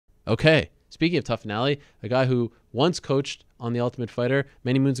Okay. Speaking of tough finale, a guy who once coached on The Ultimate Fighter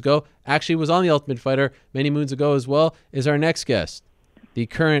many moons ago, actually was on The Ultimate Fighter many moons ago as well, is our next guest. The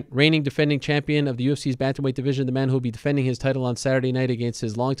current reigning defending champion of the UFC's bantamweight division, the man who will be defending his title on Saturday night against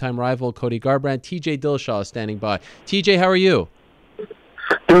his longtime rival, Cody Garbrandt. TJ Dillashaw is standing by. TJ, how are you?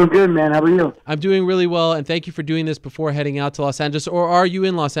 Doing good, man. How are you? I'm doing really well, and thank you for doing this before heading out to Los Angeles. Or are you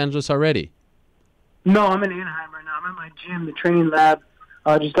in Los Angeles already? No, I'm in Anaheim right now. I'm at my gym, the training lab.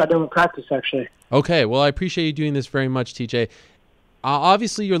 Just got done with practice, actually. Okay, well, I appreciate you doing this very much, TJ.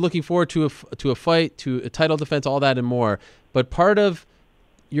 Obviously, you're looking forward to a fight, to a title defense, all that and more. But part of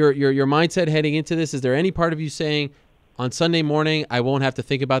your mindset heading into this, is there any part of you saying, on Sunday morning, I won't have to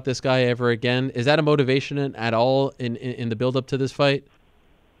think about this guy ever again? Is that a motivation at all in the build-up to this fight?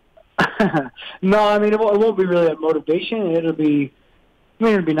 No, I mean, it won't be really a motivation. It'll be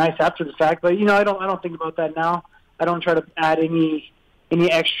nice after the fact. But, I don't think about that now. I don't try to add any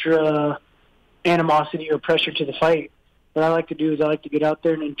extra animosity or pressure to the fight. What I like to do is I like to get out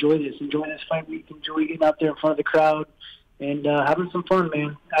there and enjoy this fight week, enjoy getting out there in front of the crowd and having some fun,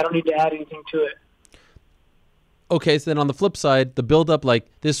 man. I don't need to add anything to it. Okay, so then on the flip side, the build-up like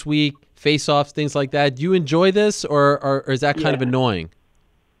this week, face-offs, things like that, do you enjoy this or is that kind of annoying?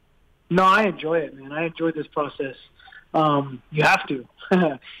 No, I enjoy it, man. I enjoy this process. You have to.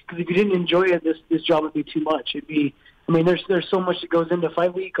 Because if you didn't enjoy it, this job would be too much. There's so much that goes into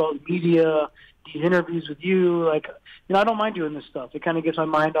fight week, all the media, these interviews with you. I don't mind doing this stuff. It kind of gets my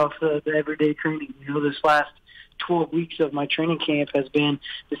mind off the everyday training. This last 12 weeks of my training camp has been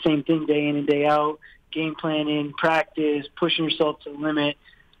the same thing day in and day out, game planning, practice, pushing yourself to the limit.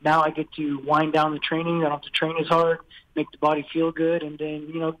 Now I get to wind down the training. I don't have to train as hard, make the body feel good, and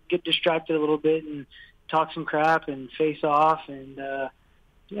then, get distracted a little bit and talk some crap and face off and,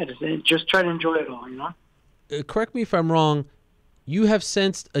 just try to enjoy it all, Correct me if I'm wrong, you have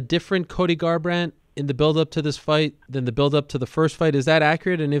sensed a different Cody Garbrandt in the build-up to this fight than the build-up to the first fight. Is that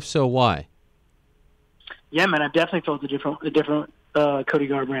accurate, and if so, why? Yeah, man, I've definitely felt a different Cody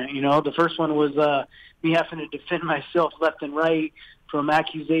Garbrandt. The first one was me having to defend myself left and right from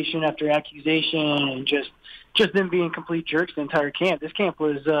accusation after accusation and just them being complete jerks the entire camp. This camp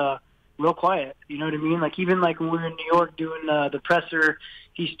was real quiet, you know what I mean? Even when we were in New York doing the presser,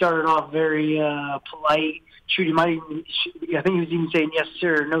 he started off very polite. Shoot, I think he was even saying, yes,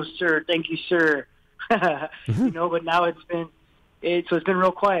 sir, no, sir, thank you, sir. But now it's been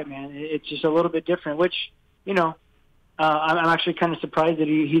real quiet, man. It's just a little bit different, which, I'm actually kind of surprised that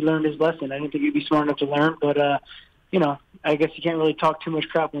he learned his lesson. I didn't think he'd be smart enough to learn, but, I guess you can't really talk too much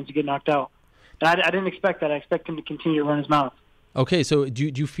crap once you get knocked out. I didn't expect that. I expect him to continue to run his mouth. Okay, so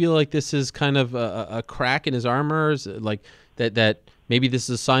do you feel like this is kind of a crack in his armor, like that maybe this is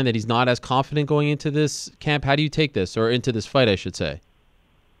a sign that he's not as confident going into this camp? How do you take this, or into this fight, I should say?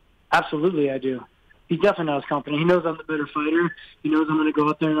 Absolutely, I do. He's definitely not as confident. He knows I'm the better fighter. He knows I'm going to go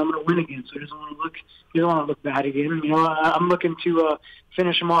out there and I'm going to win again. So he doesn't want to look bad again. I'm looking to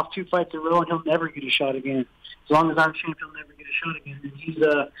finish him off 2 fights in a row, and he'll never get a shot again. As long as I'm champ, he'll never get a shot again. And he's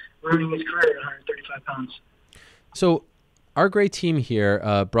ruining his career at 135 pounds. So our great team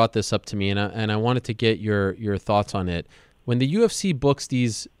here brought this up to me, and I wanted to get your thoughts on it. When the UFC books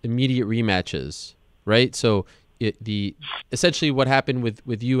these immediate rematches, right? So essentially what happened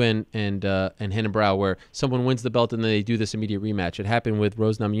with you and Renan Barão, where someone wins the belt and then they do this immediate rematch. It happened with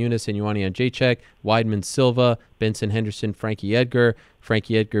Rose Namajunas and Joanna Jędrzejczyk, Weidman Silva, Benson Henderson, Frankie Edgar,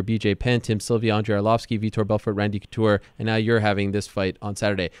 BJ Penn, Tim Sylvia, Andrei Arlovsky, Vitor Belfort, Randy Couture, and now you're having this fight on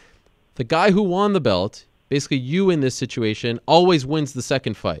Saturday. The guy who won the belt, basically you in this situation, always wins the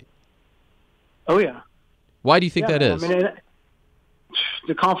second fight. Oh, yeah. Why do you think that is?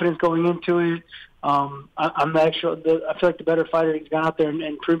 The confidence going into it. I'm I feel like the better fighter. He's gone out there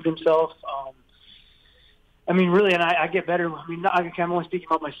and proved himself. Really, and I get better. I'm only speaking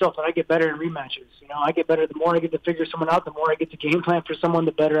about myself, but I get better in rematches. I get better. The more I get to figure someone out, the more I get to game plan for someone,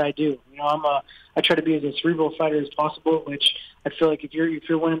 the better I do. I try to be as a cerebral fighter as possible, which I feel like if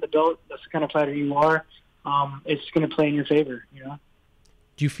you're winning the belt, that's the kind of fighter you are. It's going to play in your favor.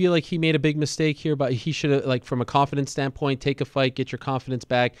 Do you feel like he made a big mistake here? But he should have, from a confidence standpoint, take a fight, get your confidence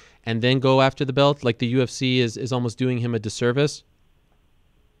back, and then go after the belt? Like the UFC is almost doing him a disservice?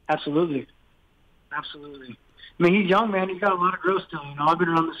 Absolutely. He's young, man. He's got a lot of growth still. I've been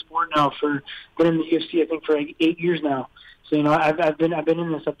around the sport now been in the UFC, I think, for 8 years now. So, I've been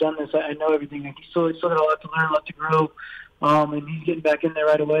in this. I've done this. I know everything. He's still got a lot to learn, a lot to grow. And he's getting back in there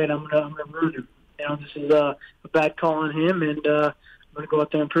right away, and I'm gonna ruin him. This is a bad call on him, and I'm going to go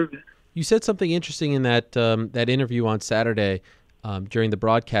out there and prove it. You said something interesting in that interview on Saturday during the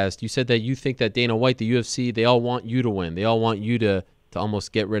broadcast. You said that you think that Dana White, the UFC, they all want you to win. They all want you to to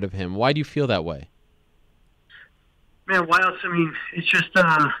almost get rid of him. Why do you feel that way? Man, why else? I mean, it's just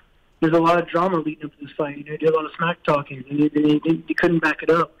there's a lot of drama leading up to this fight. You know, they did a lot of smack talking, and they couldn't back it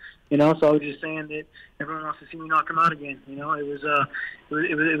up. You know, so I was just saying that everyone wants to see me knock him out again. You know, it was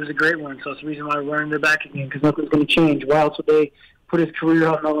a great one. So it's the reason why we're wearing their back again, because nothing's going to change. Why else would they put his career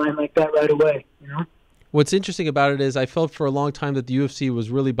on the line like that right away? You know. What's interesting about it is I felt for a long time that the UFC was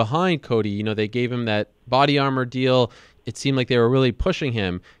really behind Cody. You know, they gave him that body armor deal. It seemed like they were really pushing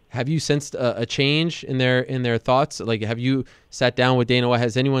him. Have you sensed a change in their thoughts? Like, have you sat down with Dana White?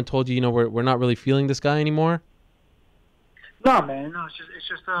 Has anyone told you, we're not really feeling this guy anymore? No, man. No, it's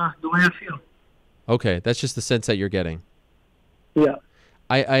just the way I feel. Okay, that's just the sense that you're getting. Yeah.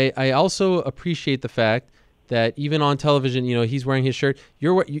 I also appreciate the fact that even on television, he's wearing his shirt.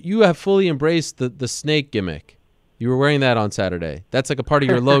 You have fully embraced the snake gimmick. You were wearing that on Saturday. That's like a part of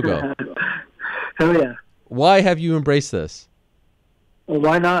your logo. Hell yeah. Why have you embraced this? Well,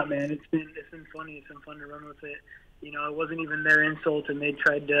 why not, man? It's been funny. It's been fun to run with it. It wasn't even their insult, and they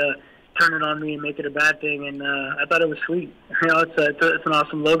tried to turn it on me and make it a bad thing, and I thought it was sweet. It's an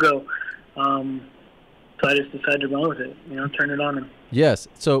awesome logo. So I just decided to run with it. Turn it on them. Yes.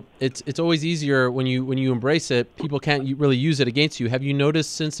 So it's always easier when you embrace it. People can't really use it against you. Have you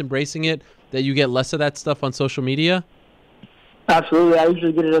noticed since embracing it that you get less of that stuff on social media? Absolutely. I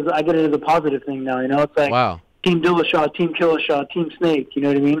usually get it as a positive thing now. It's like, wow. Team Dillashaw, Team Killashaw, Team Snake. You know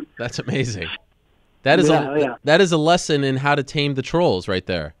what I mean? That's amazing. That is a lesson in how to tame the trolls right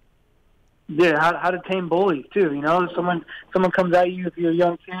there. Yeah, how to tame bullies too. Someone comes at you, if you're a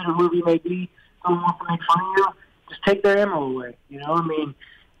young kid or whoever you may be, someone wants to make fun of you, just take their ammo away. I mean,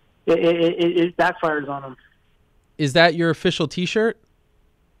 it backfires on them. Is that your official T-shirt?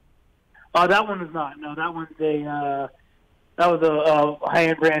 Oh, that one is not. No, that one's that was a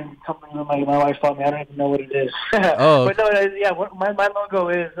high-end brand company that my wife bought me. I don't even know what it is. Oh, okay. But no, yeah, my logo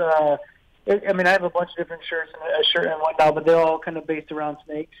is. I have a bunch of different shirts and a shirt and whatnot, but they're all kind of based around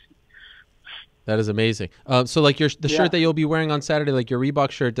snakes. That is amazing. So, like the shirt that you'll be wearing on Saturday, like your Reebok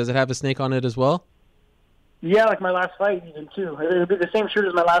shirt, does it have a snake on it as well? Yeah, like my last fight even too. It'll be the same shirt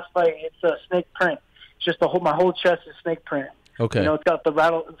as my last fight. It's a snake print. It's just my whole chest is snake print. Okay. It's got the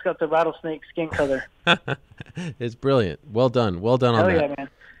rattlesnake skin color. It's brilliant. Well done on that. Yeah, man.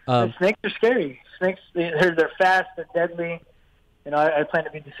 The snakes are scary. Snakes, they're fast, they're deadly. I plan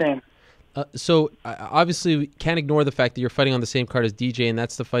to be the same. So obviously we can't ignore the fact that you're fighting on the same card as DJ, and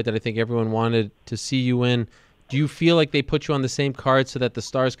that's the fight that I think everyone wanted to see you in. Do you feel like they put you on the same card so that the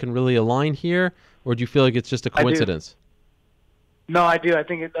stars can really align here, or do you feel like it's just a coincidence? No, I do. I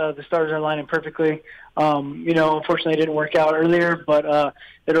think the stars are aligning perfectly. Unfortunately, it didn't work out earlier, but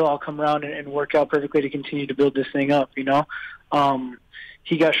it'll all come around and work out perfectly to continue to build this thing up.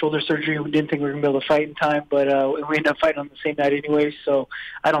 He got shoulder surgery. We didn't think we were going to be able to fight in time, but we ended up fighting on the same night anyway, so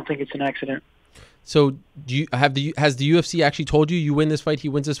I don't think it's an accident. So has the UFC actually told you win this fight, he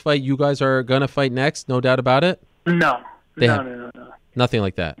wins this fight, you guys are going to fight next, no doubt about it? No. No. Nothing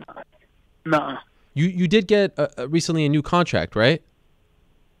like that? No. You did get recently a new contract, right?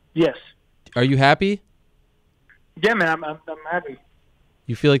 Yes. Are you happy? Yeah, man, I'm happy.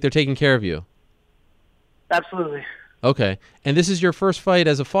 You feel like they're taking care of you? Absolutely. Okay. And this is your first fight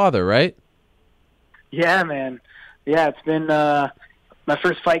as a father, right? Yeah, man. Yeah, it's been my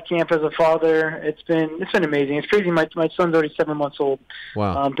first fight camp as a father. It's been amazing. It's crazy. My son's already 7 months old.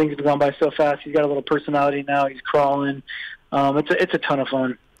 Wow. Things have gone by so fast. He's got a little personality now. He's crawling. It's a ton of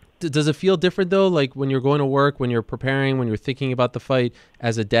fun. Does it feel different though? Like when you're going to work, when you're preparing, when you're thinking about the fight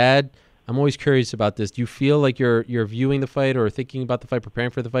as a dad? I'm always curious about this. Do you feel like you're viewing the fight or thinking about the fight,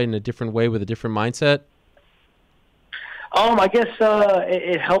 preparing for the fight in a different way with a different mindset? I guess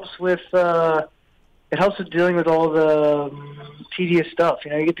it helps with dealing with all the tedious stuff.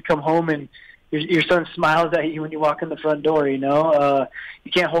 You get to come home and your son smiles at you when you walk in the front door. You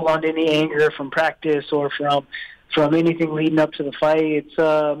can't hold on to any anger from practice or from anything leading up to the fight.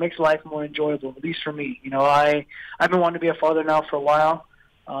 It makes life more enjoyable, at least for me. I've been wanting to be a father now for a while,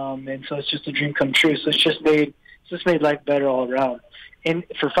 and so it's just a dream come true. So it's just made life better all around. And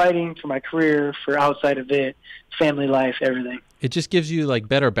for fighting, for my career, for outside of it, family life, everything. It just gives you like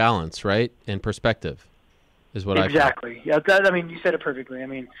better balance, right? And perspective is what exactly. Yeah, you said it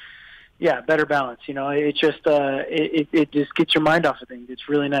perfectly. Yeah, better balance. It just it just gets your mind off of things. It's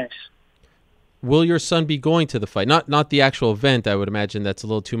really nice. Will your son be going to the fight? Not the actual event. I would imagine that's a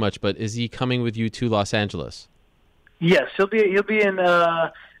little too much. But is he coming with you to Los Angeles? Yes, he'll be in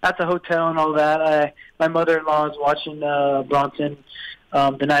at the hotel and all that. My mother-in-law is watching Bronson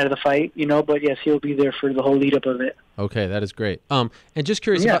the night of the fight, but yes, he'll be there for the whole lead up of it. Okay, that is great. And just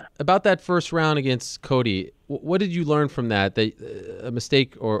curious Yeah. about that first round against Cody. What did you learn from that? A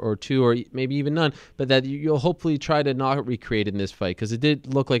mistake or two, or maybe even none, but that you'll hopefully try to not recreate in this fight, because it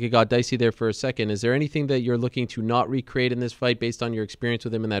did look like it got dicey there for a second. Is there anything that you're looking to not recreate in this fight based on your experience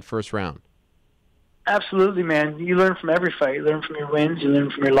with him in that first round? Absolutely, man. You learn from every fight. You learn from your wins. You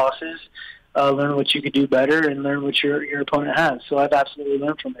learn from your losses. Learn what you could do better, and learn what your opponent has. So I've absolutely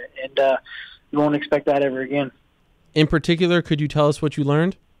learned from it, and you won't expect that ever again. In particular, could you tell us what you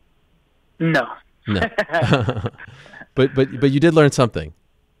learned? No. But you did learn something.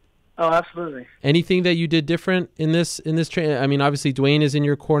 Oh, absolutely. Anything that you did different in this training? I mean, obviously Dwayne is in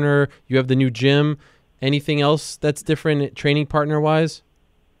your corner. You have the new gym. Anything else that's different training partner wise?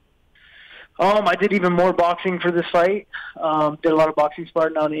 I did even more boxing for this fight. Did a lot of boxing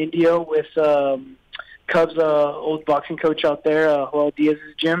sparring out in India with Cubs' old boxing coach out there, Joel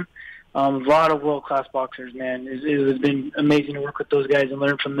Diaz's gym. A lot of world-class boxers, man. It has been amazing to work with those guys and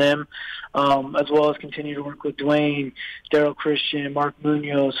learn from them, as well as continue to work with Dwayne, Daryl Christian, Mark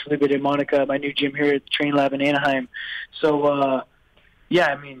Munoz, Felipe de Monica, my new gym here at the Train Lab in Anaheim. So,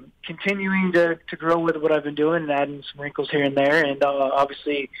 continuing to grow with what I've been doing and adding some wrinkles here and there, and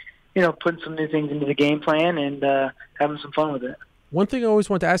obviously, putting some new things into the game plan and having some fun with it. One thing I always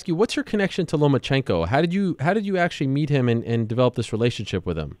want to ask you, what's your connection to Lomachenko? How did you actually meet him and develop this relationship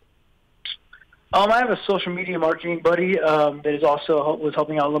with him? I have a social media marketing buddy that is also was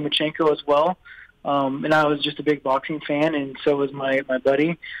helping out Lomachenko as well. And I was just a big boxing fan, and so was my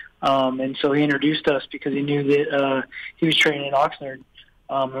buddy. And so he introduced us because he knew that he was training in Oxnard,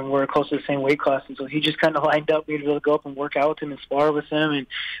 and we're close to the same weight class. And so he just kind of lined up me to be able to go up and work out with him and spar with him and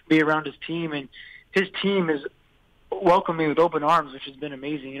be around his team. And his team has welcomed me with open arms, which has been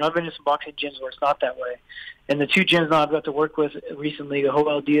amazing. I've been to some boxing gyms where it's not that way. And the two gyms now I've got to work with recently, the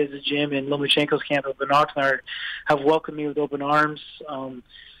Joel Diaz's gym and Lomachenko's camp up in Oxnard, have welcomed me with open arms.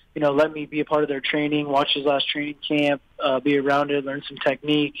 Let me be a part of their training, watch his last training camp, be around it, learn some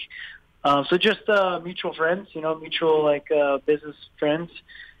technique. So just mutual friends, mutual business friends.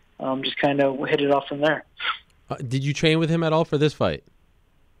 Just kind of hit it off from there. Did you train with him at all for this fight?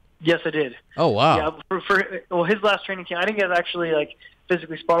 Yes, I did. Oh, wow. Yeah, his last training camp, I didn't get actually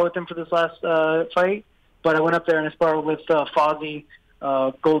physically spar with him for this last fight, but I went up there and I sparred with Fozzy,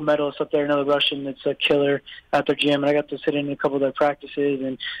 gold medalist up there, another Russian that's a killer at their gym, and I got to sit in a couple of their practices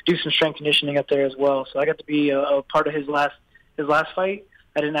and do some strength conditioning up there as well. So I got to be a part of his last fight.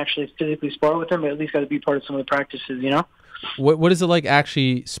 I didn't actually physically spar with him, but at least got to be part of some of the practices, What is it like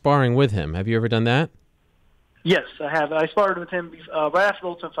actually sparring with him? Have you ever done that? Yes, I have. I sparred with him right after the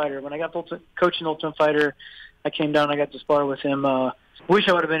Ultimate Fighter. When I got coaching Ultimate Fighter, I came down and I got to spar with him. Wish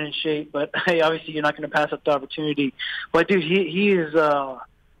I would have been in shape, but hey, obviously you're not going to pass up the opportunity. But dude, he is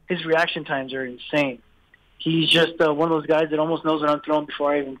his reaction times are insane. He's just one of those guys that almost knows what I'm throwing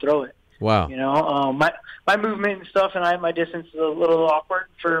before I even throw it. Wow. My movement and stuff and my distance is a little awkward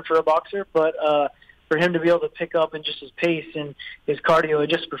for a boxer, but for him to be able to pick up and just his pace and his cardio and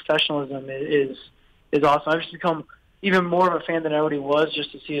just professionalism is awesome. I've just become even more of a fan than I already was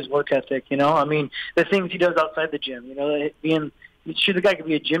just to see his work ethic, I mean, the things he does outside the gym, the guy could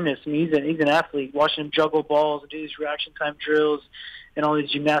be a gymnast. I mean, he's an athlete. Watching him juggle balls and do these reaction time drills and all these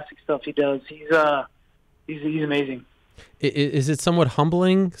gymnastic stuff he does, he's amazing. Is it somewhat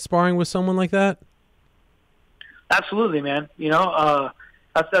humbling sparring with someone like that? Absolutely, man.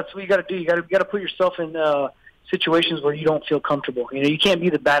 That's what you got to do. You got to put yourself in situations where you don't feel comfortable. You can't be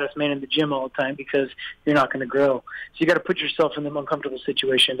the baddest man in the gym all the time because you're not going to grow. So you got to put yourself in them uncomfortable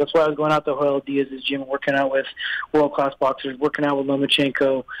situations. That's why I was going out to Joel Diaz's gym, working out with world-class boxers, working out with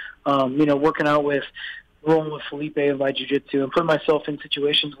Lomachenko, working out with rolling with Felipe and my jiu-jitsu, and putting myself in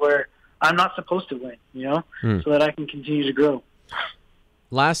situations where I'm not supposed to win, so that I can continue to grow.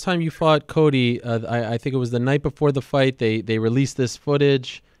 Last time you fought Cody, I think it was the night before the fight, they released this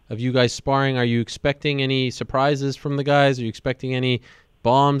footage of you guys sparring. Are you expecting any surprises from the guys? Are you expecting any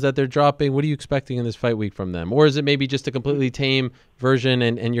bombs that they're dropping? What are you expecting in this fight week from them? Or is it maybe just a completely tame version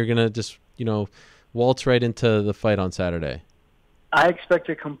and you're going to just, waltz right into the fight on Saturday? I expect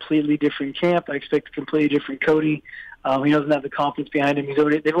a completely different camp. I expect a completely different Cody. He doesn't have the confidence behind him.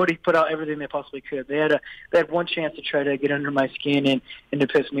 They've already put out everything they possibly could. They had one chance to try to get under my skin and to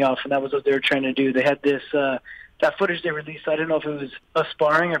piss me off, and that was what they were trying to do. They had this that footage they released. I don't know if it was us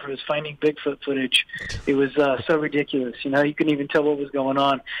sparring or if it was Finding Bigfoot footage. It was so ridiculous. You couldn't even tell what was going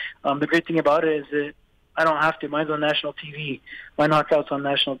on. The great thing about it is that I don't have to. Mine's on national TV. My knockout's on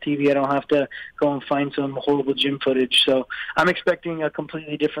national TV. I don't have to go and find some horrible gym footage. So I'm expecting a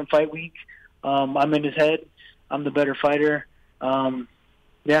completely different fight week. I'm in his head. I'm the better fighter.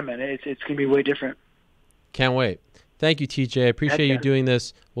 Yeah, man, it's going to be way different. Can't wait. Thank you, TJ. I appreciate you doing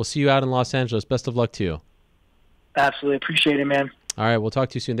this. We'll see you out in Los Angeles. Best of luck to you. Absolutely. Appreciate it, man. All right, we'll talk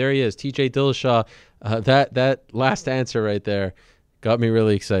to you soon. There he is, TJ Dillashaw. That last answer right there got me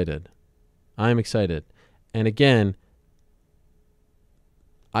really excited. I'm excited. And again,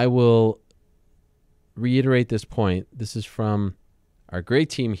 I will reiterate this point. This is from our great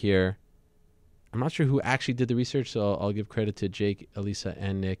team here. I'm not sure who actually did the research, so I'll give credit to Jake, Elisa,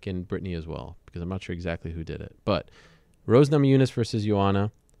 and Nick, and Brittany as well, because I'm not sure exactly who did it. But Rose Namajunas versus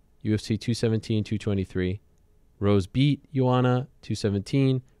Joanna, UFC 217, 223. Rose beat Joanna,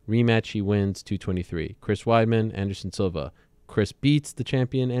 217. Rematch, he wins, 223. Chris Weidman, Anderson Silva. Chris beats the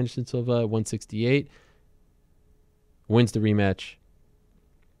champion, Anderson Silva, 168. Wins the rematch.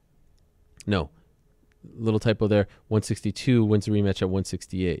 No, little typo there. 162, wins the rematch at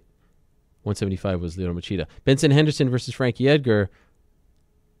 168. 175 was Lyoto Machida. Benson Henderson versus Frankie Edgar.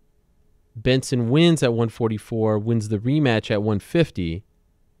 Benson wins at 144, wins the rematch at 150.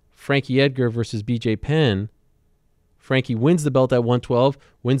 Frankie Edgar versus BJ Penn. Frankie wins the belt at 112,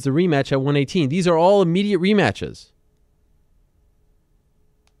 wins the rematch at 118. These are all immediate rematches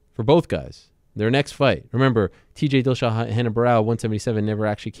for both guys. Their next fight. Remember, TJ Dillashaw, Hannah Barao, 177 never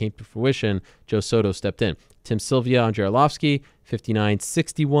actually came to fruition. Joe Soto stepped in. Tim Sylvia, Andrei Arlovsky,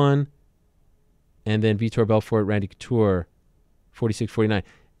 59-61. And then Vitor Belfort, Randy Couture, 46-49.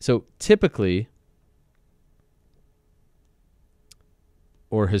 So typically,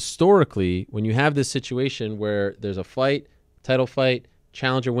 or historically, when you have this situation where there's a fight, title fight,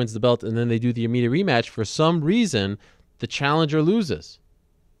 challenger wins the belt, and then they do the immediate rematch, for some reason, the challenger loses.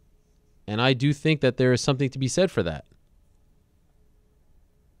 And I do think that there is something to be said for that.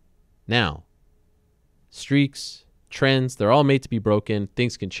 Now, streaks, trends, they're all made to be broken.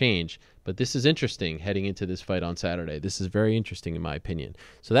 Things can change. But this is interesting heading into this fight on Saturday. This is very interesting in my opinion.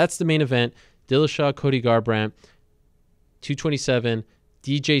 So that's the main event. Dillashaw, Cody Garbrandt, 227.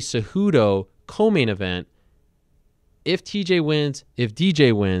 DJ Cejudo, co-main event. If TJ wins, if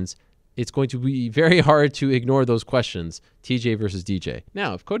DJ wins, it's going to be very hard to ignore those questions. TJ versus DJ.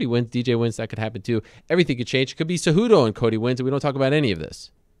 Now, if Cody wins, DJ wins, that could happen too. Everything could change. It could be Cejudo and Cody wins, and we don't talk about any of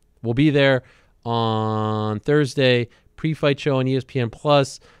this. We'll be there on Thursday, pre-fight show on ESPN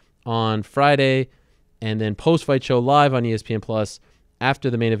Plus on Friday, and then post-fight show live on ESPN Plus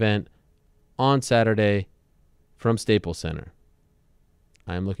after the main event on Saturday from Staples Center.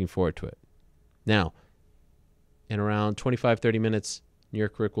 I'm looking forward to it. Now, in around 25-30 minutes, New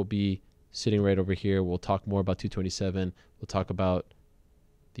York Rick will be sitting right over here. We'll talk more about 227. We'll talk about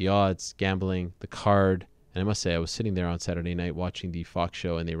the odds, gambling, the card. And I must say, I was sitting there on Saturday night watching the Fox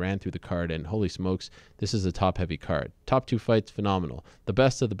show, and they ran through the card, and holy smokes, this is a top-heavy card. Top two fights, phenomenal. The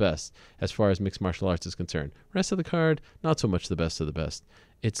best of the best as far as mixed martial arts is concerned. Rest of the card, not so much the best of the best.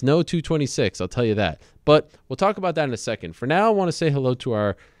 It's no 226, I'll tell you that. But we'll talk about that in a second. For now, I want to say hello to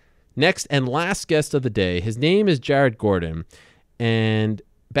our next and last guest of the day. His name is Jared Gordon, and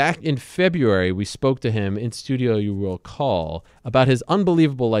back in February, we spoke to him in studio, you will recall, about his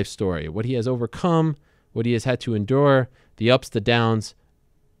unbelievable life story, what he has overcome, what he has had to endure, the ups, the downs.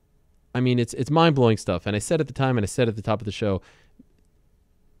 I mean, it's mind-blowing stuff. And I said at the time, and I said at the top of the show,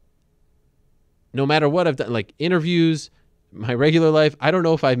 no matter what I've done, like interviews, my regular life, I don't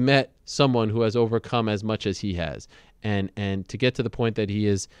know if I've met someone who has overcome as much as he has. And to get to the point that he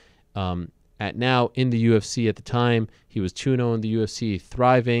is at now in the UFC. At the time, he was 2-0 in the UFC,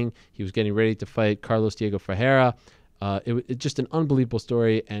 thriving. He was getting ready to fight Carlos Diego Ferreira. It's just an unbelievable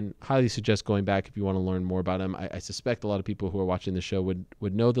story, and highly suggest going back if you want to learn more about him. I suspect a lot of people who are watching the show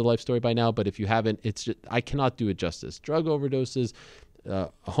would know the life story by now, but if you haven't, it's just, I cannot do it justice. Drug overdoses,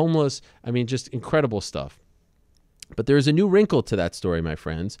 homeless, I mean, just incredible stuff. But there is a new wrinkle to that story, my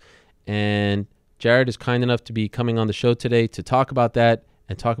friends, and Jared is kind enough to be coming on the show today to talk about that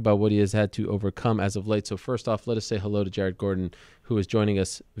and talk about what he has had to overcome as of late. So first off, let us say hello to Jared Gordon, who is joining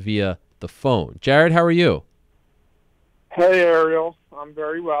us via the phone. Jared, how are you? Hey, Ariel. I'm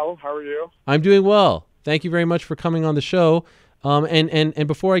very well. How are you? I'm doing well. Thank you very much for coming on the show. And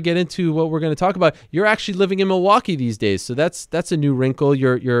before I get into what we're going to talk about, you're actually living in Milwaukee these days, so that's a new wrinkle.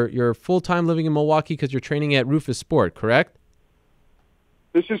 You're full-time living in Milwaukee because you're training at Roufusport, correct?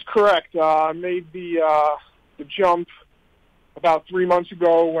 This is correct. I made the jump about 3 months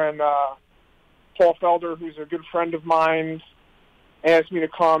ago when Paul Felder, who's a good friend of mine, asked me to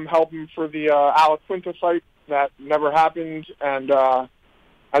come help him for the Alec Quinta fight. That never happened, and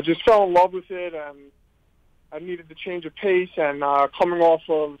I just fell in love with it, and I needed to change of pace. And coming off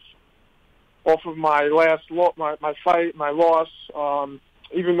of my last my fight, my loss,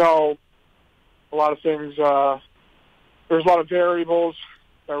 even though a lot of things, there's a lot of variables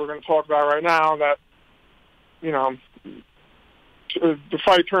that we're going to talk about right now that, you know, the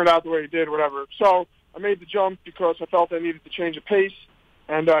fight turned out the way it did, whatever. So I made the jump because I felt I needed to change the pace,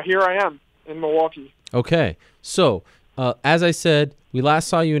 and here I am in Milwaukee. Okay. So, as I said, we last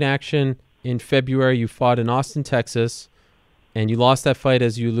saw you in action in February. You fought in Austin, Texas, and you lost that fight,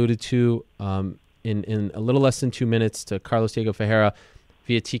 as you alluded to, in a little less than 2 minutes to Carlos Diego Ferreira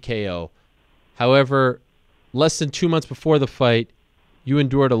via TKO. However, less than 2 months before the fight, you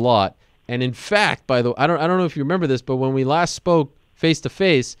endured a lot. And in fact, by the way, I don't know if you remember this, but when we last spoke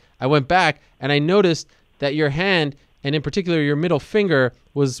face-to-face, I went back and I noticed that your hand, and in particular your middle finger,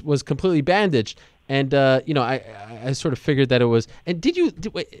 was completely bandaged. And, you know, I sort of figured that it was. And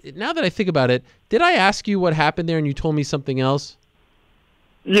now that I think about it, did I ask you what happened there and you told me something else?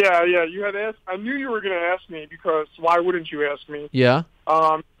 Yeah, you had asked. I knew you were going to ask me because why wouldn't you ask me? Yeah?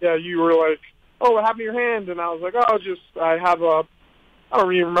 Yeah, you were like, oh, what happened to your hand? And I was like, I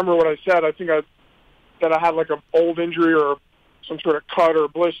don't even remember what I said. I think that I had like an old injury or some sort of cut or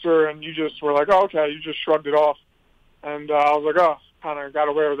blister, and you just were like, oh, okay. You just shrugged it off. And I was like, oh, kind of got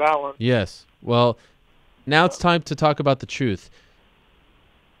away with that one. Yes. Well, now it's time to talk about the truth.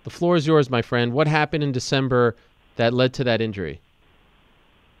 The floor is yours, my friend. What happened in December that led to that injury?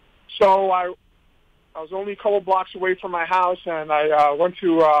 So I was only a couple blocks away from my house, and I went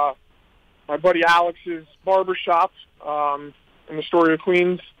to my buddy Alex's barber shop in Astoria,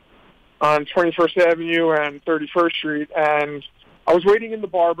 Queens, on 21st Avenue and 31st Street. And I was waiting in the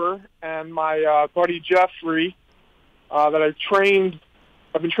barber, and my buddy Jeffrey, that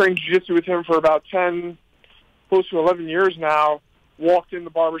I've been training jiu-jitsu with him for about 10, close to 11 years now, walked in the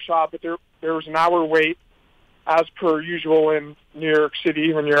barber shop, but there was an hour wait, as per usual in New York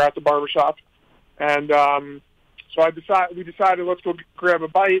City when you're at the barber shop. And so we decided let's go grab a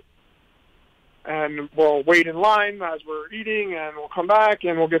bite, and we'll wait in line as we're eating, and we'll come back,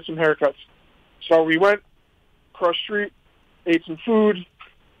 and we'll get some haircuts. So we went across the street, ate some food.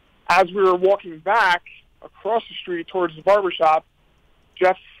 As we were walking back across the street towards the barbershop,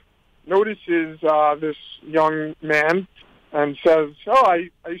 Jeff notices this young man and says, oh, I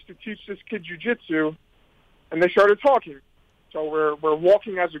used to teach this kid jiu-jitsu, and they started talking. So we're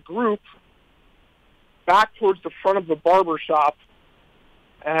walking as a group back towards the front of the barbershop.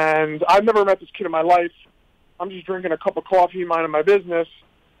 And I've never met this kid in my life. I'm just drinking a cup of coffee, minding my business.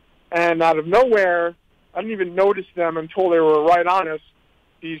 And out of nowhere, I didn't even notice them until they were right on us.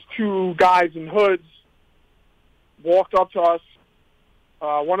 These two guys in hoods walked up to us.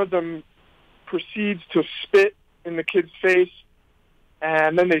 One of them proceeds to spit in the kid's face,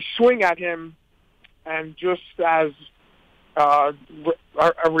 and then they swing at him. And just as a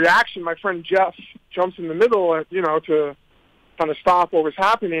reaction, my friend Jeff jumps in the middle, to kind of stop what was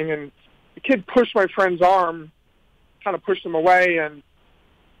happening, and the kid pushed my friend's arm, kind of pushed him away, and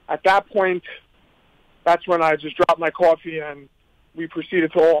at that point, that's when I just dropped my coffee and we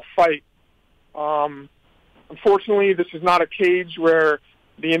proceeded to all fight. Unfortunately, this is not a cage where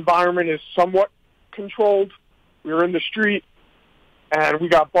the environment is somewhat controlled. We were in the street, and we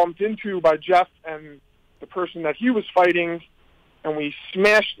got bumped into by Jeff and the person that he was fighting, and we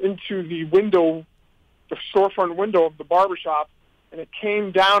smashed into the window, the storefront window of the barbershop, and it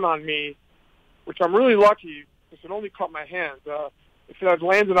came down on me, which I'm really lucky because it only cut my hand. If it had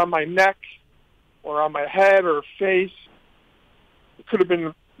landed on my neck or on my head or face, it could have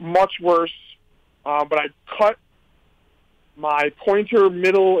been much worse. But I cut my pointer,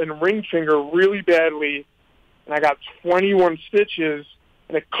 middle, and ring finger really badly, and I got 21 stitches,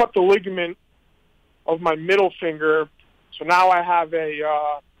 and it cut the ligament of my middle finger. So now I have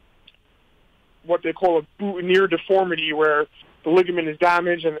what they call a boutonniere deformity, where the ligament is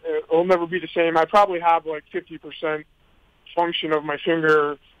damaged and it'll never be the same. I probably have like 50% function of my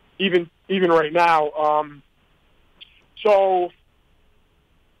finger, even right now. So,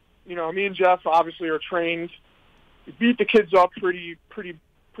 me and Jeff obviously are trained. We beat the kids up pretty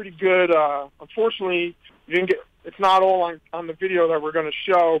good. Unfortunately, it's not all on the video that we're going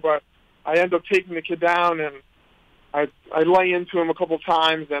to show, but I end up taking the kid down, and I lay into him a couple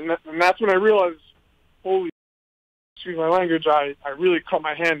times, and that's when I realized, holy, excuse my language, I really cut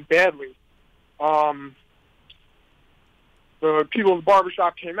my hand badly. The people in the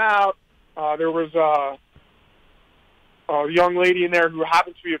barbershop came out. There was a young lady in there who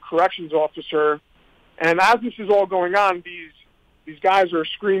happened to be a corrections officer, and as this is all going on, these guys are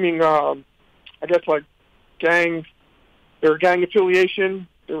screaming, I guess like their gang affiliation.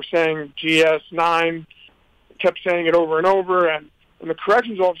 They were saying GS9, kept saying it over and over, and the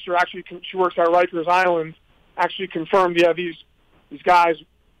corrections officer, actually, she works at Rikers Island, actually confirmed, yeah, these guys,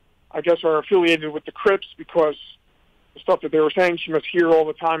 I guess, are affiliated with the Crips because stuff that they were saying she must hear all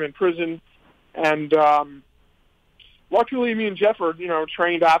the time in prison. And luckily, me and Jeff are,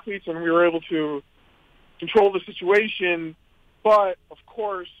 trained athletes, and we were able to control the situation. But, of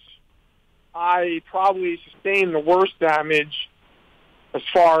course, I probably sustained the worst damage as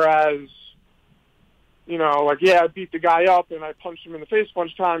far as, I beat the guy up and I punched him in the face a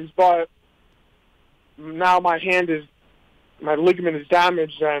bunch of times, but now my ligament is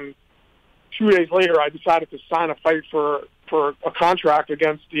damaged, and 2 days later I decided to sign a fight for a contract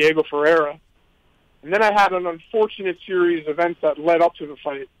against Diego Ferreira. And then I had an unfortunate series of events that led up to the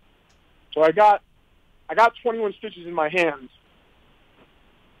fight. So I got 21 stitches in my hands.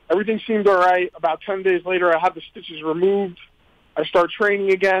 Everything seemed all right. About 10 days later, I had the stitches removed. I start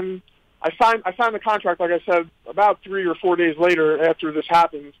training again. I signed the contract, like I said, about 3 or 4 days later after this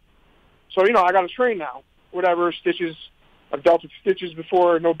happened. So, I got to train now. Whatever, stitches. I've dealt with stitches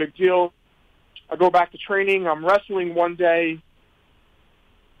before, no big deal. I go back to training. I'm wrestling one day,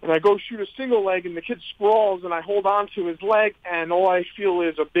 and I go shoot a single leg, and the kid sprawls, and I hold on to his leg, and all I feel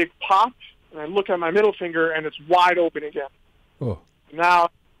is a big pop, and I look at my middle finger, and it's wide open again. Oh. Now,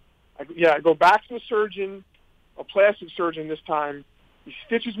 I go back to the surgeon, a plastic surgeon this time. He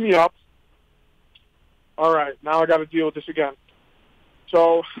stitches me up. All right, now I got to deal with this again.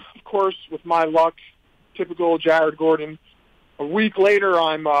 So, of course, with my luck, typical Jared Gordon, a week later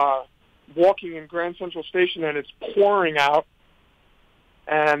I'm walking in Grand Central Station, and it's pouring out,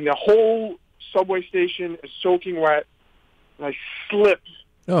 and the whole subway station is soaking wet, and I slipped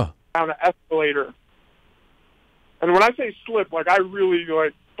down an escalator. And when I say slip, I really,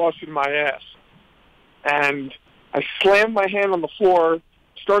 busted my ass. And I slammed my hand on the floor,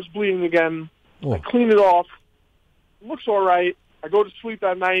 starts bleeding again. I clean it off. It looks all right. I go to sleep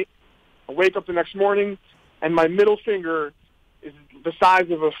that night. I wake up the next morning, and my middle finger is the size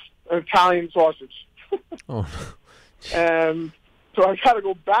of an Italian sausage. And so I got to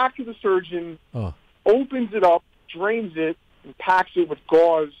go back to the surgeon, opens it up, drains it, and packs it with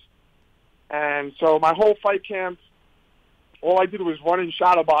gauze. And so my whole fight camp, all I did was run in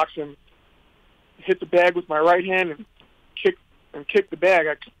shadow box and hit the bag with my right hand and kick the bag.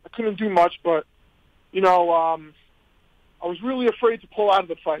 I couldn't do much, but, I was really afraid to pull out of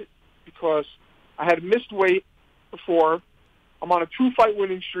the fight because I had missed weight before. I'm on a 2-fight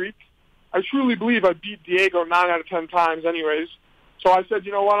winning streak. I truly believe I beat Diego 9 out of 10 times anyways. So I said,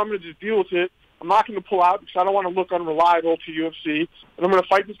 you know what, I'm going to just deal with it. I'm not going to pull out because I don't want to look unreliable to UFC. And I'm going to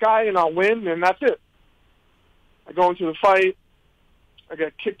fight this guy, and I'll win, and that's it. I go into the fight. I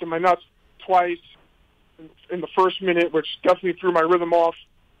get kicked in my nuts twice in the first minute, which definitely threw my rhythm off.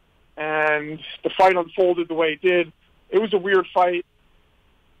 And the fight unfolded the way it did. It was a weird fight.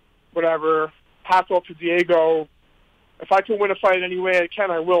 Whatever. Hats off to Diego. If I can win a fight any way I can,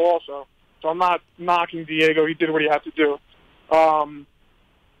 I will also. So I'm not knocking Diego. He did what he had to do.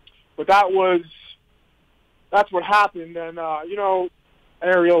 But that's what happened. And,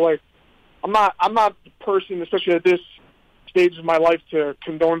 Ariel, I'm not the person, especially at this stage of my life, to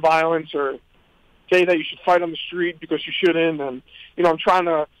condone violence or say that you should fight on the street because you shouldn't. And, I'm trying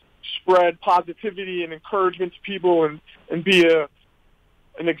to spread positivity and encouragement to people and be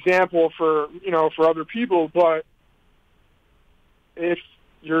an example for other people. But if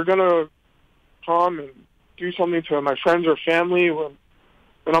you're going to come and do something to my friends or family,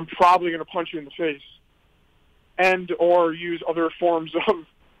 then I'm probably going to punch you in the face and or use other forms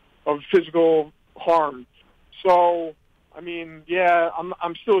of physical harm. So,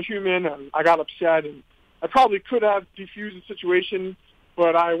 I'm still human, and I got upset, and I probably could have defused the situation,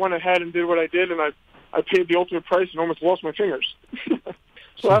 but I went ahead and did what I did, and I paid the ultimate price and almost lost my fingers.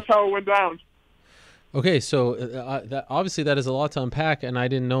 So that's how it went down. Okay, so obviously that is a lot to unpack, and I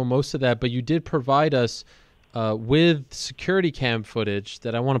didn't know most of that, but you did provide us with security cam footage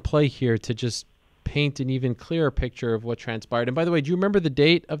that I want to play here to just paint an even clearer picture of what transpired. And by the way, do you remember the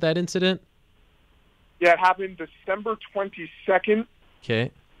date of that incident? Yeah, it happened December 22nd.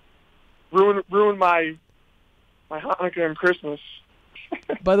 Okay. Ruined my Hanukkah and Christmas.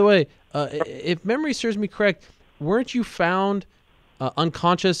 By the way, if memory serves me correct, weren't you found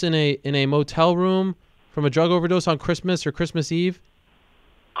unconscious in a motel room from a drug overdose on Christmas or Christmas Eve?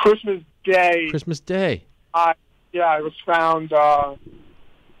 Christmas Day. Christmas Day. I was found. I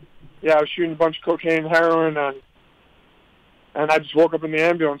was shooting a bunch of cocaine and heroin, and I just woke up in the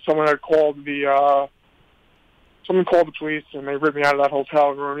ambulance. Someone called the police, and they ripped me out of that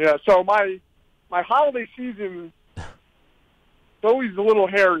hotel room. Yeah, so my holiday season is always a little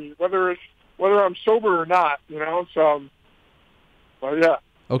hairy, whether I'm sober or not, So, but yeah.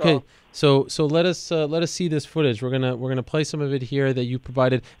 Okay, so let us see this footage. We're gonna play some of it here that you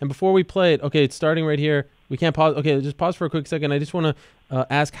provided, and before we play it, okay, it's starting right here. We can't pause. Okay, just pause for a quick second. I just want to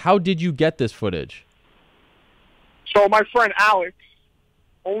ask, how did you get this footage? So my friend Alex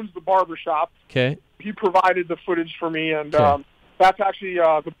owns the barbershop. Okay. He provided the footage for me, and Okay. that's actually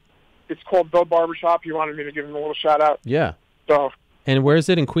it's called The Barbershop. He wanted me to give him a little shout out. Yeah. So. And where is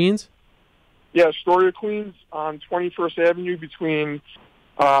it, in Queens? Yeah, Astoria, Queens, on 21st Avenue between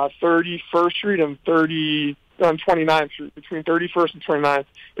 31st Street and 29th Street, between 31st and 29th.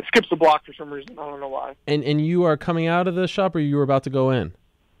 It skips the block for some reason. I don't know why. And you are coming out of the shop, or you were about to go in?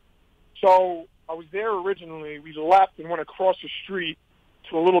 So I was there originally. We left and went across the street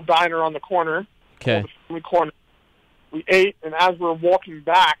to a little diner on the corner. Okay. The family corner. We ate, and as we were walking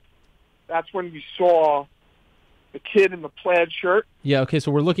back, that's when we saw the kid in the plaid shirt. Yeah, okay,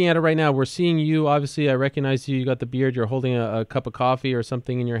 so we're looking at it right now. We're seeing you. Obviously, I recognize you. You got the beard. You're holding a cup of coffee or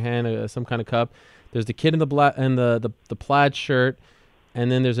something in your hand, some kind of cup. There's the kid in the plaid shirt,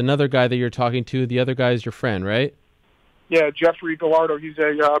 and then there's another guy that you're talking to. The other guy is your friend, right? Yeah, Jeffrey Gallardo. He's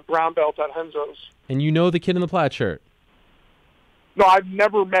a brown belt at Henzo's. And you know the kid in the plaid shirt? No, I've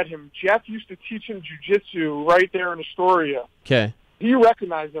never met him. Jeff used to teach him jiu-jitsu right there in Astoria. Okay. He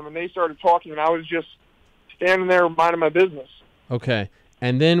recognized him, and they started talking, and I was just standing there minding my business. Okay.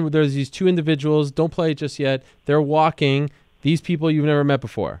 And then there's these two individuals. Don't play it just yet. They're walking. These people you've never met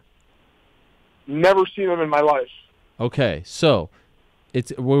before. Never seen them in my life. Okay. So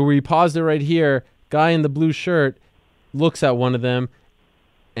it's where we paused it right here. Guy in the blue shirt looks at one of them,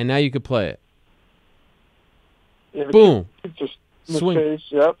 and now you could play it. Yeah, Boom. Just Swing. Face,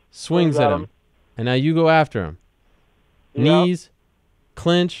 yep. Swings at him. And now you go after him. Yep. Knees,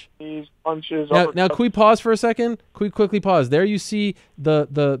 clinch. Knees, punches. Now, can we pause for a second? Can we quickly pause? There you see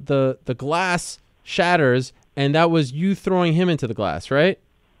the glass shatters, and that was you throwing him into the glass, right?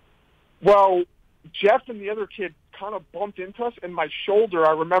 Well, Jeff and the other kid kind of bumped into us, and my shoulder,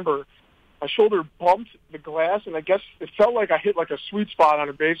 I remember, my shoulder bumped the glass, and I guess it felt like I hit like a sweet spot on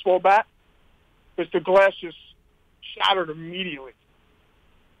a baseball bat, because the glass just shattered immediately.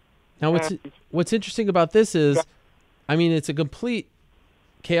 Now, what's interesting about this is, I mean, it's a complete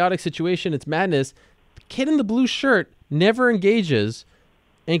chaotic situation. It's madness. The kid in the blue shirt never engages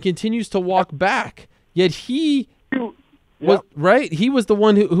and continues to walk back. Yet he was right. He was the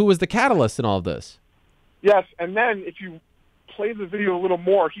one who was the catalyst in all of this. Yes, and then if you play the video a little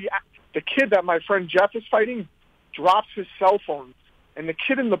more, the kid that my friend Jeff is fighting drops his cell phone, and the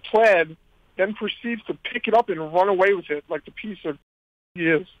kid in the plaid then proceeds to pick it up and run away with it like the piece of he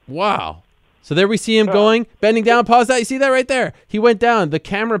is. Wow. So there we see him going, bending down. Pause that. You see that right there? He went down. The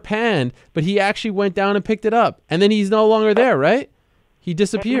camera panned, but he actually went down and picked it up. And then he's no longer there, right? He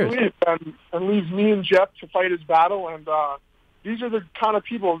disappears. And leaves me and Jeff to fight his battle. And these are the kind of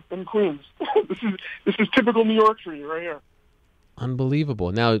people in Queens. This is typical New York for you right here.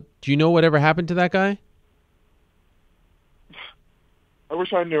 Unbelievable. Now, do you know whatever happened to that guy? I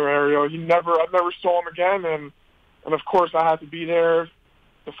wish I knew, Ariel. I never saw him again, and of course I had to be there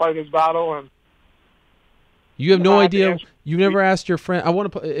to fight his battle. And you have no idea. You never asked your friend. I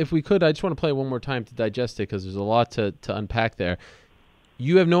want to, if we could, I just want to play it one more time to digest it because there's a lot to unpack there.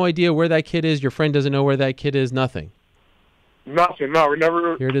 You have no idea where that kid is. Your friend doesn't know where that kid is. Nothing. Nothing. No, we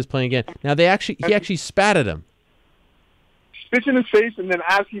never. Here it is playing again. Now he actually spat at him. Spits in his face, and then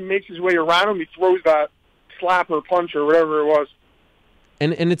as he makes his way around him, he throws that slap or punch or whatever it was.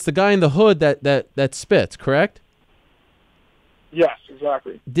 And it's the guy in the hood that spits, correct? Yes,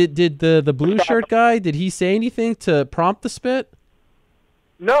 exactly. Did the blue shirt guy, did he say anything to prompt the spit?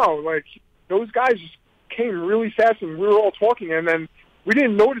 No, like those guys just came really fast, and we were all talking, and then we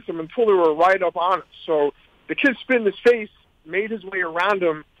didn't notice them until they were right up on us. So the kid spit in his face, made his way around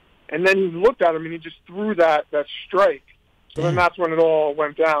him, and then he looked at him and he just threw that strike. So then that's when it all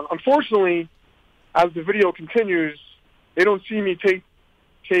went down. Unfortunately, as the video continues, they don't see me take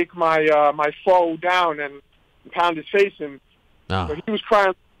my foe down and pound his face in. Oh. So he was crying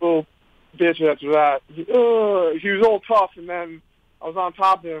like a little bitch after that. He was all tough, and then I was on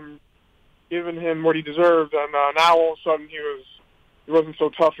top of him, giving him what he deserved, and now all of a sudden he wasn't so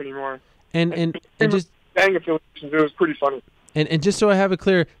tough anymore. And just gang affiliations, it was pretty funny. And just so I have it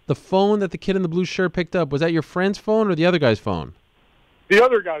clear, the phone that the kid in the blue shirt picked up, was that your friend's phone or the other guy's phone? The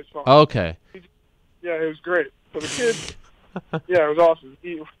other guy's phone. Okay. Yeah, it was great. So the kid, yeah, it was awesome.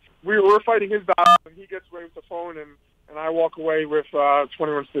 We were fighting his battle, and he gets away with the phone, and I walk away with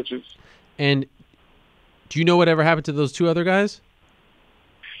 21 stitches. And do you know whatever happened to those two other guys?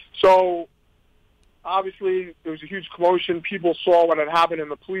 So, obviously, there was a huge commotion. People saw what had happened,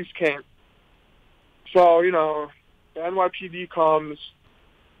 and the police came. So, the NYPD comes,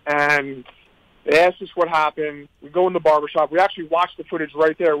 and they ask us what happened. We go in the barbershop. We actually watch the footage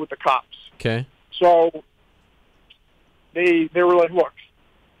right there with the cops. Okay. So they were like, look,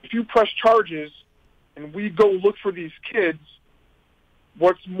 if you press charges and we go look for these kids,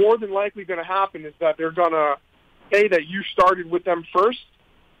 what's more than likely going to happen is that they're going to say that you started with them first,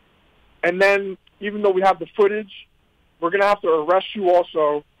 and then even though we have the footage, we're going to have to arrest you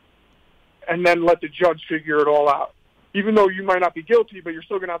also and then let the judge figure it all out. Even though you might not be guilty, but you're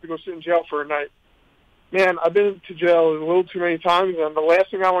still going to have to go sit in jail for a night. Man, I've been to jail a little too many times, and the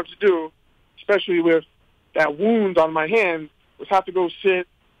last thing I want to do, especially with that wound on my hand, was have to go sit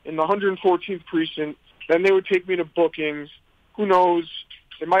in the 114th precinct. Then they would take me to bookings. Who knows?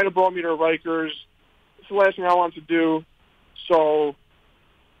 They might have brought me to Rikers. It's the last thing I want to do. So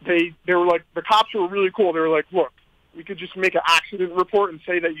they were like, the cops were really cool. They were like, look, we could just make an accident report and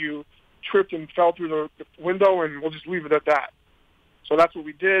say that you tripped and fell through the window, and we'll just leave it at that. So that's what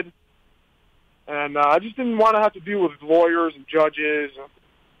we did. And I just didn't want to have to deal with lawyers and judges and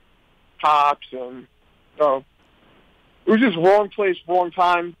cops. And so it was just wrong place, wrong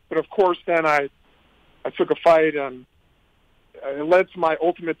time. But, of course, then I took a fight, and it led to my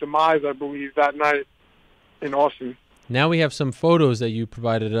ultimate demise, I believe, that night in Austin. Now we have some photos that you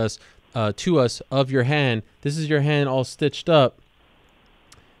provided us to us of your hand. This is your hand all stitched up.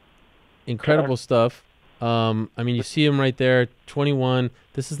 Incredible stuff. I mean, you see him right there, 21.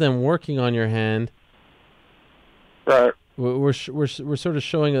 This is them working on your hand. Right. We're sort of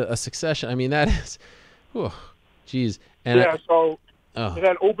showing a succession. I mean, that is, geez. And yeah. So it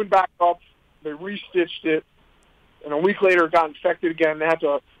had opened back up. They restitched it, and a week later it got infected again. They had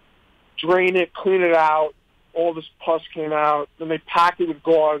to drain it, clean it out. All this pus came out. Then they packed it with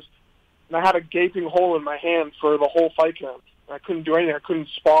gauze, and I had a gaping hole in my hand for the whole fight camp. I couldn't do anything. I couldn't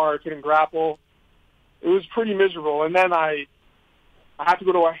spar. I couldn't grapple. It was pretty miserable. And then I had to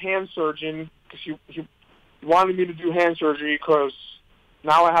go to a hand surgeon because he wanted me to do hand surgery because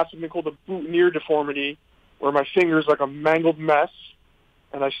now I have something called a boutonniere deformity, where my finger's like a mangled mess,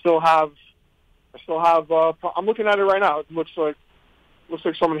 and I still have. I'm looking at it right now. It looks like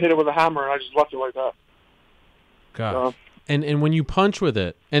someone hit it with a hammer, and I just left it like that. God. And when you punch with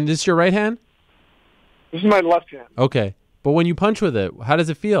it, and this is your right hand? This is my left hand. Okay. But when you punch with it, how does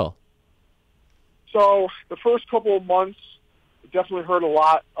it feel? So the first couple of months, it definitely hurt a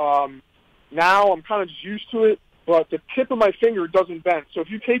lot. Now I'm kind of just used to it, but the tip of my finger doesn't bend. So if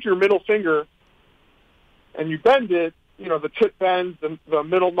you take your middle finger and you bend it, the tip bends, the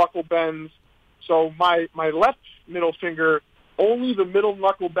middle knuckle bends. So my left middle finger, only the middle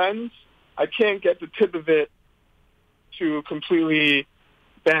knuckle bends. I can't get the tip of it to completely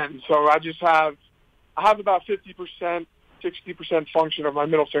bend. So I have about 50%, 60% function of my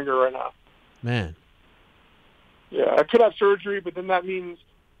middle finger right now. Man. Yeah, I could have surgery, but then that means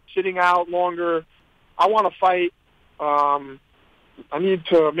sitting out longer. I want to fight. I need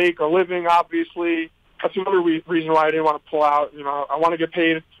to make a living, obviously. That's another reason why I didn't want to pull out. I want to get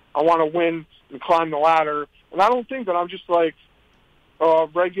paid. I want to win and climb the ladder. And I don't think that I'm just like a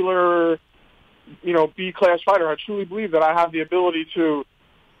regular, B-class fighter. I truly believe that I have the ability to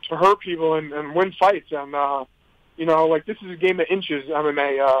hurt people and win fights. And, this is a game of inches,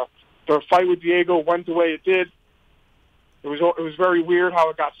 MMA. The fight with Diego went the way it did. It was very weird how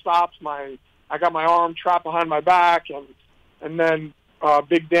it got stopped. I got my arm trapped behind my back, and then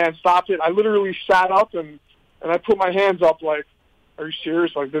Big Dan stopped it. I literally sat up and I put my hands up like, are you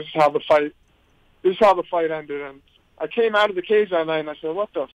serious? Like, this is how the fight ended. And I came out of the cage that night and I said, what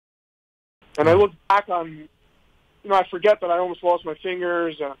the f-? And I looked back on, I forget that I almost lost my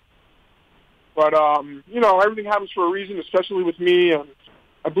fingers. But everything happens for a reason, especially with me. And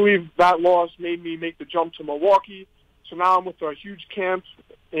I believe that loss made me make the jump to Milwaukee. So now I'm with a huge camp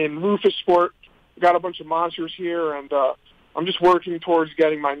in Roufusport. We got a bunch of monsters here, and I'm just working towards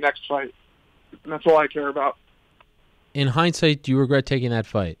getting my next fight. And that's all I care about. In hindsight, do you regret taking that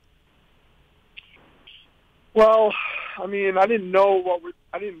fight? Well, I mean, I didn't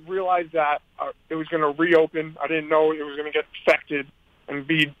realize that it was going to reopen. I didn't know it was going to get infected and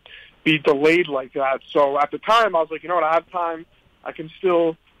be delayed like that. So at the time, I was like, I have time. I can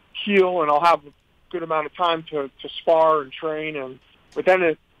still heal, and I'll have a good amount of time to spar and train. But then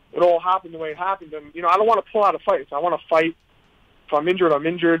it all happened the way it happened. And, I don't want to pull out of fights. I want to fight. If I'm injured, I'm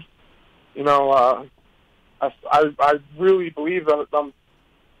injured. I really believe that I'm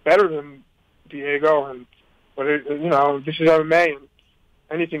better than Diego. But this is MMA, and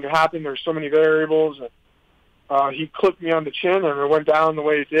anything can happen. There's so many variables. And, he clipped me on the chin, and it went down the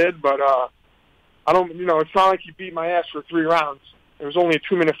way it did. But I don't, it's not like he beat my ass for 3 rounds. It was only a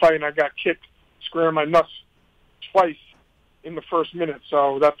 2-minute fight, and I got kicked square my nuts twice in the first minute.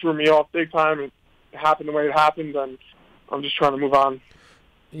 So that threw me off big time. It happened the way it happened, and I'm just trying to move on.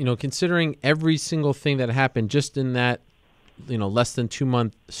 Considering every single thing that happened just in that less than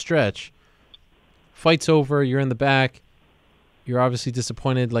 2-month stretch. Fight's over. You're in the back. You're obviously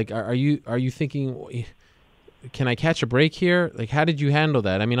disappointed. Like, are you thinking, can I catch a break here? Like, how did you handle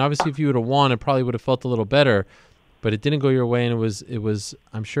that? I mean, obviously, if you would have won, it probably would have felt a little better, but it didn't go your way, and it was,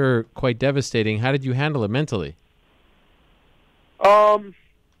 I'm sure, quite devastating. How did you handle it mentally?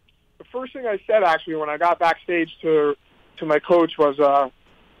 The first thing I said, actually, when I got backstage to my coach was,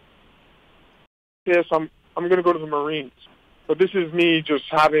 yes, I'm going to go to the Marines. But this is me just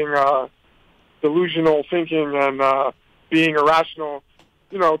having delusional thinking and being irrational,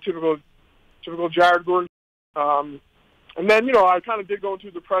 typical Jared Gordon. And then, I kind of did go into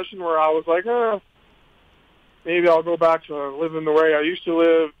a depression where I was like, maybe I'll go back to living the way I used to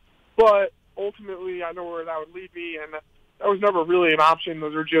live. But ultimately, I know where that would lead me, and that was never really an option.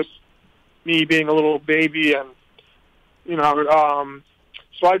 Those are just me being a little baby, and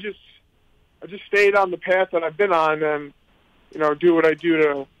so I just stayed on the path that I've been on, and do what I do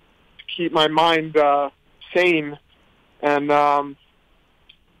to keep my mind sane. And I'm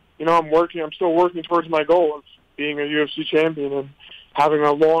still working towards my goal of being a UFC champion and having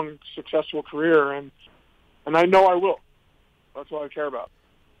a long, successful career, and I know I will. That's what I care about.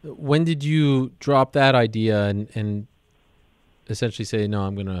 When did you drop that idea and essentially say, no,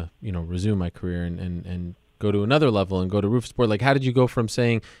 I'm going to, resume my career and go to another level and go to Roufusport? Like, how did you go from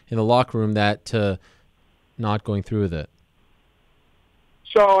saying in the locker room that to not going through with it?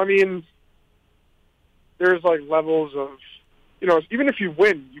 So, I mean, there's like levels of, even if you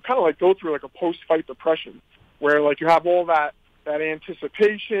win, you kind of like go through like a post-fight depression where like you have all that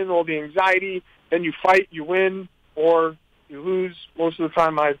anticipation, all the anxiety, then you fight, you win, or you lose. Most of the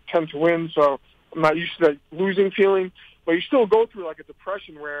time I tend to win, so I'm not used to that losing feeling. But you still go through like a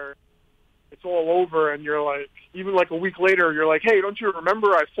depression where it's all over, and you're like, even like a week later, you're like, hey, don't you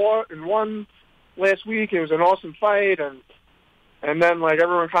remember I fought and won last week? It was an awesome fight, and then like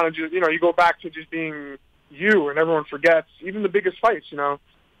everyone kind of just, you go back to just being you, and everyone forgets even the biggest fights.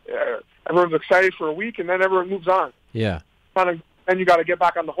 Everyone's excited for a week, and then everyone moves on. Yeah. Then you got to get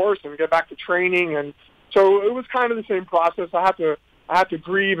back on the horse and get back to training, and so it was kind of the same process. I had to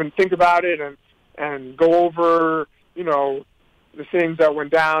grieve and think about it and go over, the things that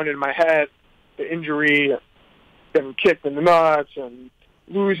went down in my head, the injury, getting kicked in the nuts and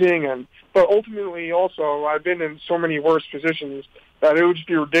losing, but ultimately also I've been in so many worse positions that it would just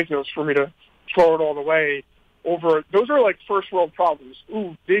be ridiculous for me to throw it all the way over. Those are like first world problems.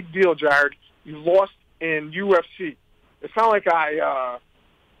 Ooh, big deal, Jared. You lost in UFC. It's not like I,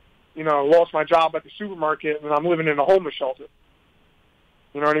 lost my job at the supermarket and I'm living in a homeless shelter.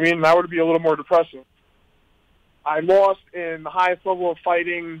 You know what I mean? That would be a little more depressing. I lost in the highest level of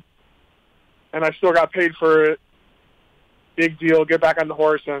fighting, and I still got paid for it. Big deal. Get back on the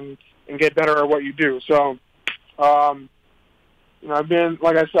horse and get better at what you do. So, I've been,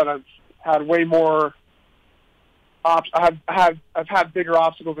 like I said, I've had way more. I've had bigger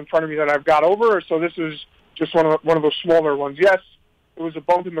obstacles in front of me that I've got over. So this is just one of those smaller ones. Yes, it was a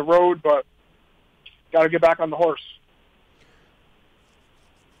bump in the road, but got to get back on the horse.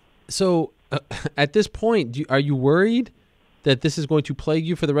 So, at this point, are you worried that this is going to plague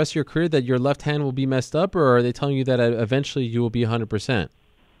you for the rest of your career, that your left hand will be messed up, or are they telling you that eventually you will be 100%?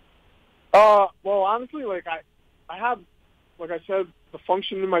 Well, honestly, like I have, like I said, the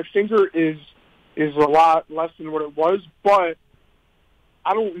function in my finger is a lot less than what it was, but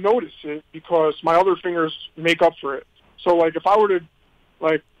I don't notice it because my other fingers make up for it. So, like, if I were to,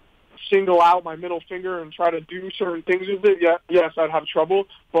 like, single out my middle finger and try to do certain things with it, yes, I'd have trouble.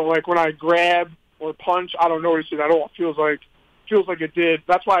 But like when I grab or punch, I don't notice it at all. It feels like it did.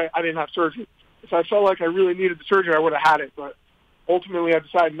 That's why I didn't have surgery. If I felt like I really needed the surgery, I would have had it. But ultimately, I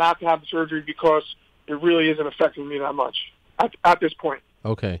decided not to have the surgery because it really isn't affecting me that much at this point.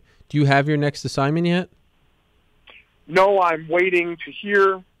 Okay. Do you have your next assignment yet? No, I'm waiting to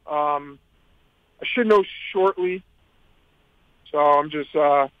hear. I should know shortly. So I'm just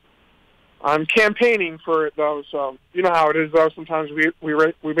I'm campaigning for it, though, so you know how it is, though. Sometimes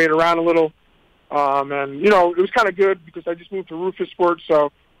we made around a little, and, it was kind of good because I just moved to Roufusport,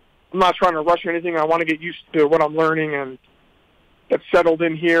 so I'm not trying to rush anything. I want to get used to what I'm learning and get settled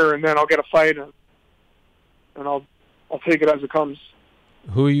in here, and then I'll get a fight, and I'll take it as it comes.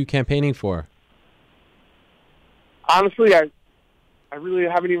 Who are you campaigning for? Honestly, I really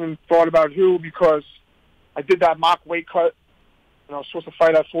haven't even thought about who because I did that mock weight cut, and I was supposed to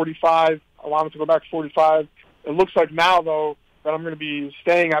fight at 45. I wanted to go back to 45. It looks like now, though, that I'm going to be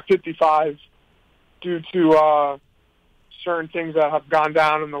staying at 55 due to certain things that have gone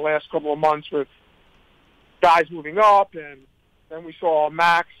down in the last couple of months with guys moving up. And then we saw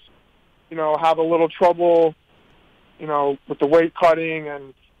Max, have a little trouble, with the weight cutting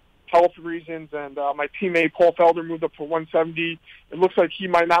and health reasons. And my teammate Paul Felder moved up to 170. It looks like he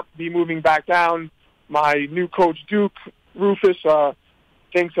might not be moving back down. My new coach, Duke Rufus,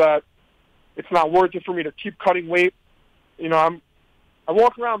 thinks that it's not worth it for me to keep cutting weight. I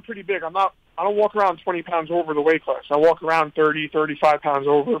walk around pretty big. I don't walk around 20 pounds over the weight class. I walk around 30, 35 pounds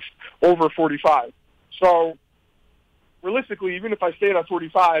over 45. So realistically, even if I stayed at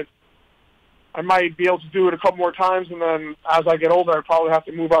 45, I might be able to do it a couple more times, and then as I get older, I probably have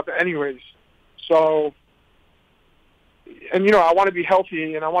to move up anyways. So, and I want to be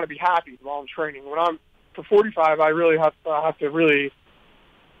healthy and I want to be happy while I'm training. When I'm for 45, I really have to really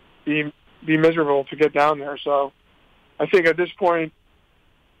be miserable to get down there. So, I think at this point,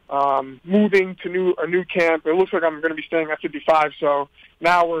 moving to a new camp, it looks like I'm going to be staying at 55. So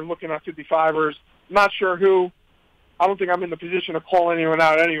now we're looking at 55ers. Not sure who. I don't think I'm in the position to call anyone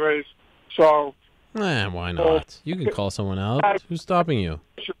out anyways. So, why not? You can call someone out. Who's stopping you?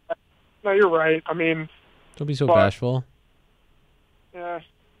 No, you're right. I mean, don't be so bashful. Yeah,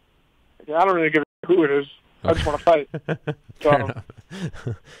 I don't really give a who it is. I just want to fight. So,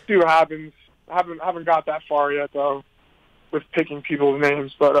 see what happens. I haven't got that far yet though, with picking people's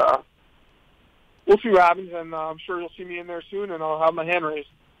names. But we'll see what happens, and I'm sure you'll see me in there soon, and I'll have my hand raised.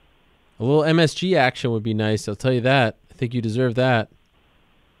 A little MSG action would be nice. I'll tell you that. I think you deserve that.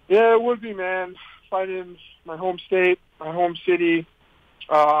 Yeah, it would be, man. Fighting my home state, my home city.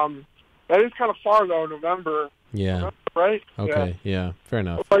 That is kind of far, though, November. Yeah. November, right? Okay, yeah. Fair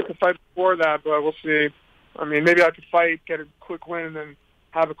enough. I'd like to fight before that, but we'll see. I mean, maybe I could fight, get a quick win, and then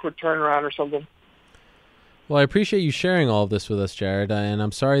have a quick turnaround or something. Well, I appreciate you sharing all of this with us, Jared, and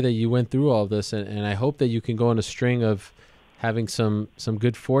I'm sorry that you went through all of this, and I hope that you can go on a string of having some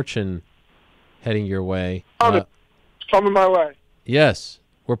good fortune heading your way. It's coming my way. Yes.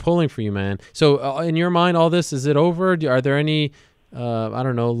 We're pulling for you, man. So in your mind, all this, is it over? Are there any,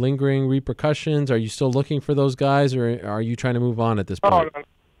 lingering repercussions? Are you still looking for those guys, or are you trying to move on at this point? No.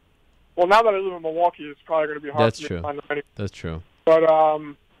 Well, now that I live in Milwaukee, it's probably going to be hard for me to find them anyway. That's true. But,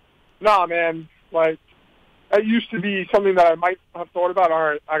 nah, man, like, that used to be something that I might have thought about. All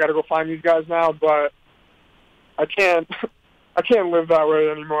right, I got to go find these guys now, but I can't live that way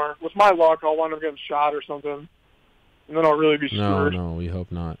anymore. With my luck, I'll wind up getting shot or something. And then I'll really be screwed. No, we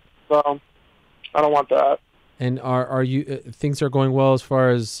hope not. So, I don't want that. And are you? Things are going well as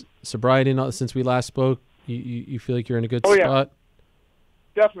far as sobriety since we last spoke? You feel like you're in a good spot? Yeah.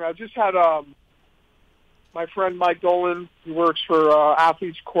 Definitely. I just had my friend Mike Dolan, who works for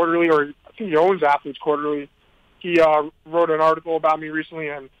Athletes Quarterly, or I think he owns Athletes Quarterly. He wrote an article about me recently,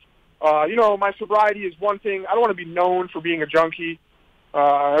 and my sobriety is one thing. I don't want to be known for being a junkie.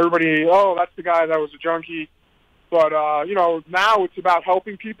 Everybody, that's the guy that was a junkie. But, now it's about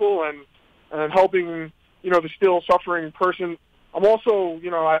helping people and helping, the still suffering person. I'm also,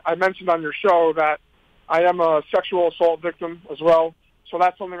 I mentioned on your show that I am a sexual assault victim as well. So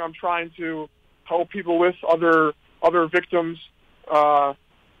that's something I'm trying to help people with, other victims,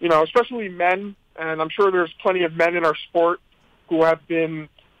 especially men. And I'm sure there's plenty of men in our sport who have been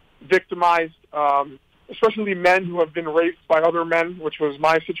victimized, especially men who have been raped by other men, which was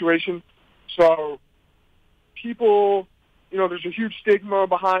my situation. So people, there's a huge stigma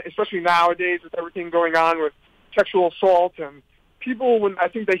behind, especially nowadays with everything going on with sexual assault. And people, when I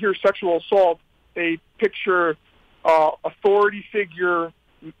think they hear sexual assault, they picture authority figure,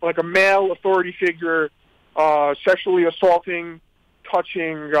 like a male authority figure, sexually assaulting,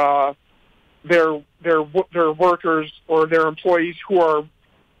 touching their workers or their employees who are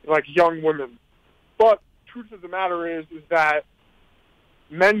like young women. But truth of the matter is that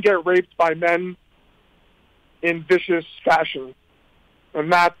men get raped by men in vicious fashion,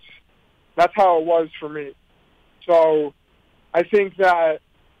 and that's how it was for me. So I think that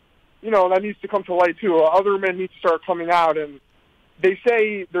that needs to come to light too. Other men need to start coming out, and they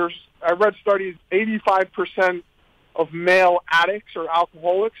say I read studies, 85% of male addicts or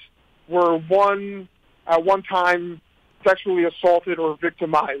alcoholics were at one time sexually assaulted or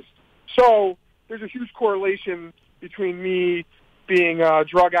victimized. So there's a huge correlation between me being a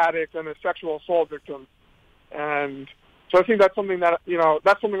drug addict and a sexual assault victim. And so I think that's something that,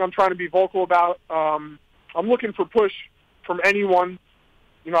 that's something I'm trying to be vocal about. I'm looking for push from anyone.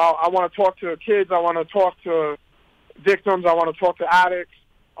 I want to talk to kids. I want to talk to victims. I want to talk to addicts.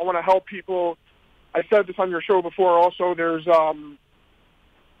 I want to help people. I said this on your show before also. There's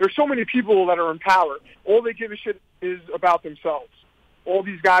so many people that are in power. All they give a shit is about themselves. All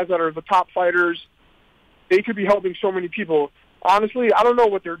these guys that are the top fighters, they could be helping so many people. Honestly, I don't know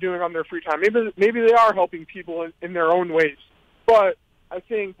what they're doing on their free time. Maybe they are helping people in their own ways. But I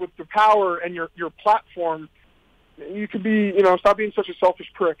think with the power and your platform, you could be, stop being such a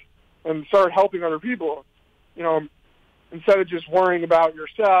selfish prick and start helping other people, instead of just worrying about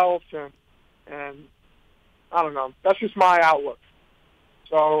yourself and I don't know. That's just my outlook.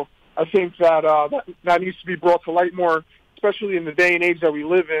 So I think that that needs to be brought to light more, especially in the day and age that we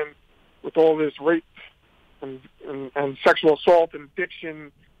live in, with all this rape and sexual assault and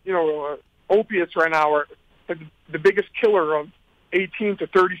addiction. Opiates right now are the biggest killer of 18 to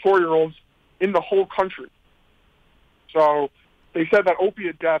 34-year-olds in the whole country. So they said that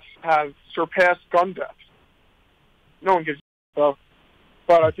opiate deaths have surpassed gun deaths. No one gives a fuck.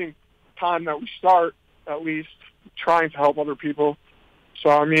 But I think time that we start at least trying to help other people. So,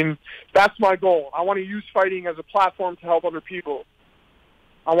 I mean, that's my goal. I want to use fighting as a platform to help other people.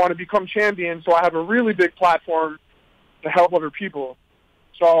 I want to become champion so I have a really big platform to help other people.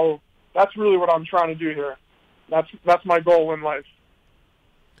 So that's really what I'm trying to do here. That's my goal in life.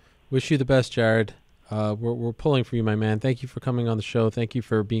 Wish you the best, Jared. We're pulling for you, my man. Thank you for coming on the show. Thank you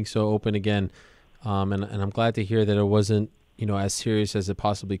for being so open again. And I'm glad to hear that it wasn't, as serious as it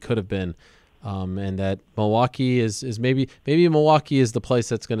possibly could have been. And that Milwaukee is maybe Milwaukee is the place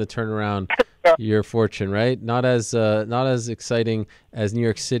that's going to turn around your fortune, right? Not as exciting as New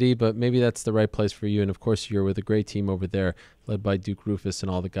York City, but maybe that's the right place for you. And of course, you're with a great team over there, led by Duke Rufus and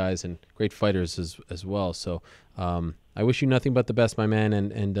all the guys, and great fighters as well. So I wish you nothing but the best, my man.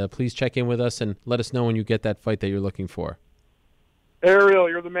 And please check in with us and let us know when you get that fight that you're looking for. Ariel,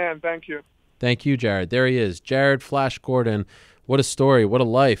 you're the man. Thank you. Thank you, Jared. There he is, Jared Flash Gordon. What a story! What a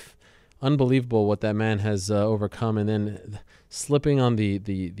life! Unbelievable what that man has overcome, and then slipping on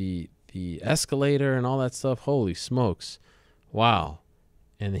the escalator and all that stuff. Holy smokes. Wow.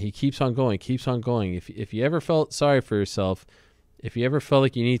 And he keeps on going. If you ever felt sorry for yourself, if you ever felt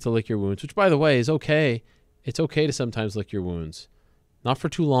like you need to lick your wounds, which by the way is okay. It's okay to sometimes lick your wounds. Not for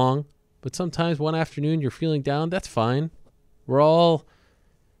too long, but sometimes one afternoon you're feeling down, that's fine. We're all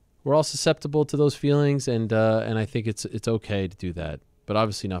susceptible to those feelings, and I think it's okay to do that. But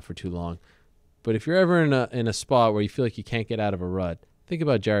obviously not for too long. But if you're ever in a spot where you feel like you can't get out of a rut, think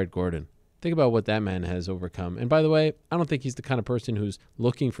about Jared Gordon. Think about what that man has overcome. And by the way, I don't think he's the kind of person who's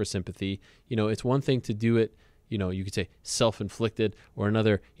looking for sympathy. It's one thing to do it, you could say self-inflicted, or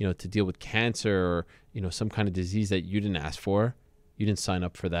another, to deal with cancer or, some kind of disease that you didn't ask for. You didn't sign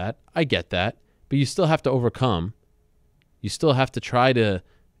up for that. I get that. But you still have to overcome. You still have to try to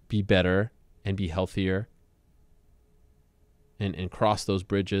be better and be healthier. And cross those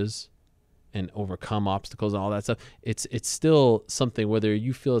bridges and overcome obstacles and all that stuff. It's still something, whether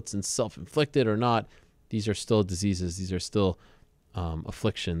you feel it's self-inflicted or not, these are still diseases. These are still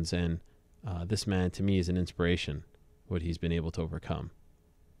afflictions. And this man, to me, is an inspiration, what he's been able to overcome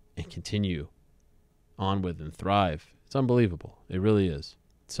and continue on with and thrive. It's unbelievable. It really is.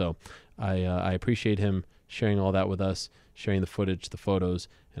 So I appreciate him sharing all that with us, sharing the footage, the photos,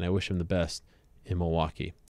 and I wish him the best in Milwaukee.